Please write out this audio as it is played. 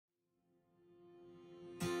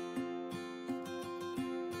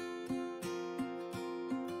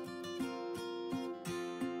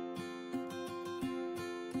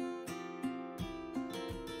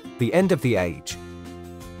The end of the age.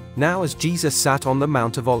 Now as Jesus sat on the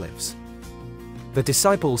Mount of Olives, the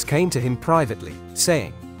disciples came to him privately,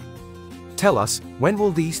 saying, "Tell us, when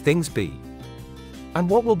will these things be? And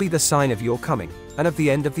what will be the sign of your coming, and of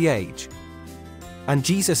the end of the age?" And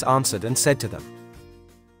Jesus answered and said to them,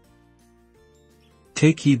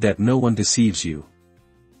 "Take heed that no one deceives you.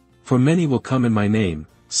 For many will come in my name,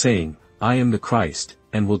 saying, I am the Christ,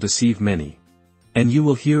 and will deceive many. And you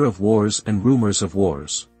will hear of wars and rumors of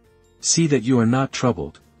wars. See that you are not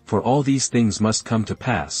troubled, for all these things must come to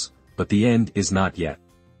pass, but the end is not yet.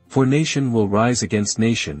 For nation will rise against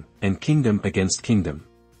nation, and kingdom against kingdom.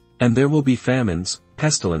 And there will be famines,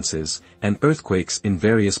 pestilences, and earthquakes in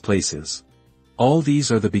various places. All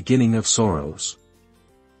these are the beginning of sorrows.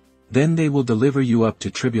 Then they will deliver you up to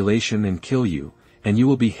tribulation and kill you, and you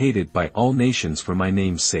will be hated by all nations for my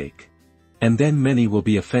name's sake. And then many will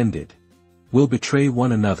be offended, will betray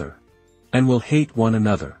one another, and will hate one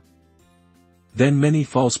another. Then many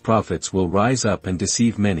false prophets will rise up and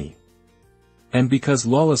deceive many. And because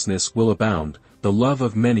lawlessness will abound, the love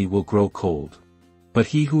of many will grow cold. But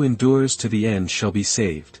he who endures to the end shall be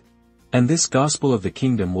saved. And this gospel of the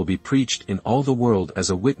kingdom will be preached in all the world as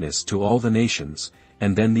a witness to all the nations,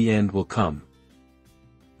 and then the end will come.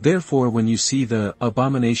 Therefore when you see the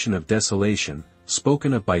abomination of desolation,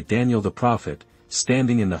 spoken of by Daniel the prophet,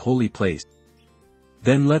 standing in the holy place,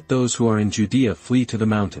 then let those who are in Judea flee to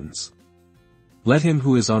the mountains. Let him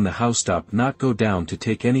who is on the housetop not go down to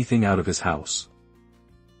take anything out of his house.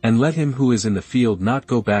 And let him who is in the field not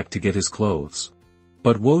go back to get his clothes.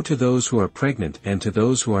 But woe to those who are pregnant and to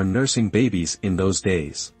those who are nursing babies in those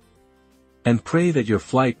days. And pray that your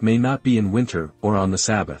flight may not be in winter or on the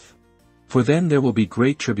Sabbath. For then there will be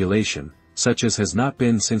great tribulation, such as has not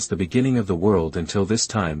been since the beginning of the world until this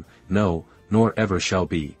time, no, nor ever shall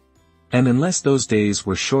be. And unless those days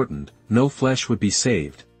were shortened, no flesh would be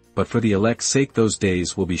saved, but for the elect's sake those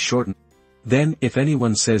days will be shortened. Then if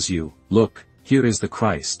anyone says you, Look, here is the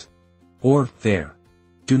Christ, or, there,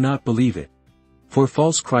 do not believe it. For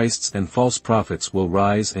false Christs and false prophets will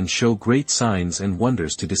rise and show great signs and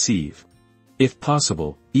wonders to deceive, if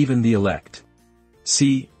possible, even the elect.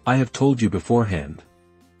 See, I have told you beforehand.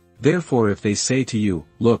 Therefore if they say to you,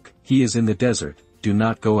 Look, he is in the desert, do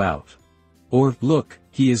not go out. Or, Look,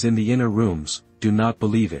 he is in the inner rooms, do not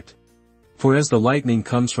believe it. For as the lightning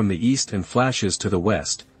comes from the east and flashes to the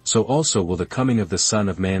west, so also will the coming of the Son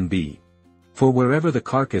of Man be. For wherever the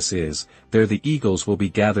carcass is, there the eagles will be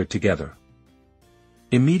gathered together.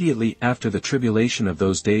 Immediately after the tribulation of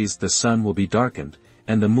those days the sun will be darkened,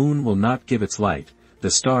 and the moon will not give its light, the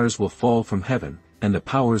stars will fall from heaven, and the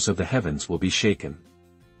powers of the heavens will be shaken.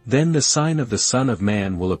 Then the sign of the Son of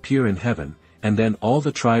Man will appear in heaven, and then all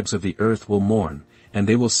the tribes of the earth will mourn, and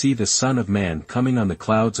they will see the Son of Man coming on the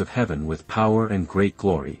clouds of heaven with power and great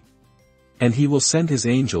glory. And he will send his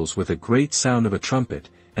angels with a great sound of a trumpet,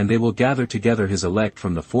 and they will gather together his elect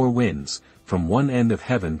from the four winds, from one end of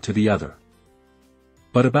heaven to the other.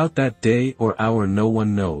 But about that day or hour no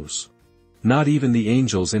one knows. Not even the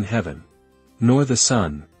angels in heaven. Nor the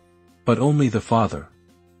Son. But only the Father.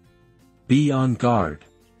 Be on guard.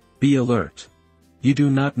 Be alert. You do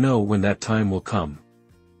not know when that time will come.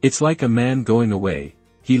 It's like a man going away,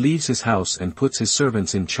 he leaves his house and puts his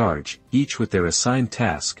servants in charge, each with their assigned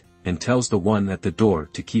task, and tells the one at the door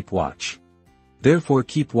to keep watch. Therefore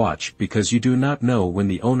keep watch because you do not know when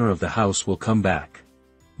the owner of the house will come back.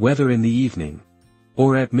 Whether in the evening,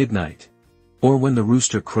 or at midnight, or when the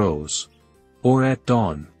rooster crows, or at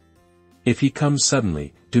dawn. If he comes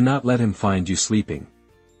suddenly, do not let him find you sleeping.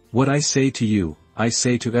 What I say to you, I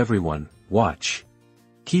say to everyone, watch.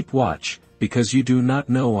 Keep watch, because you do not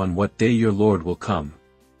know on what day your Lord will come.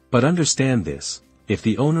 But understand this, if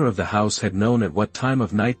the owner of the house had known at what time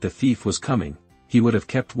of night the thief was coming, he would have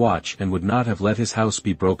kept watch and would not have let his house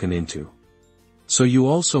be broken into. So you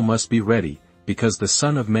also must be ready, because the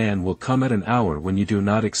Son of Man will come at an hour when you do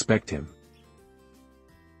not expect him.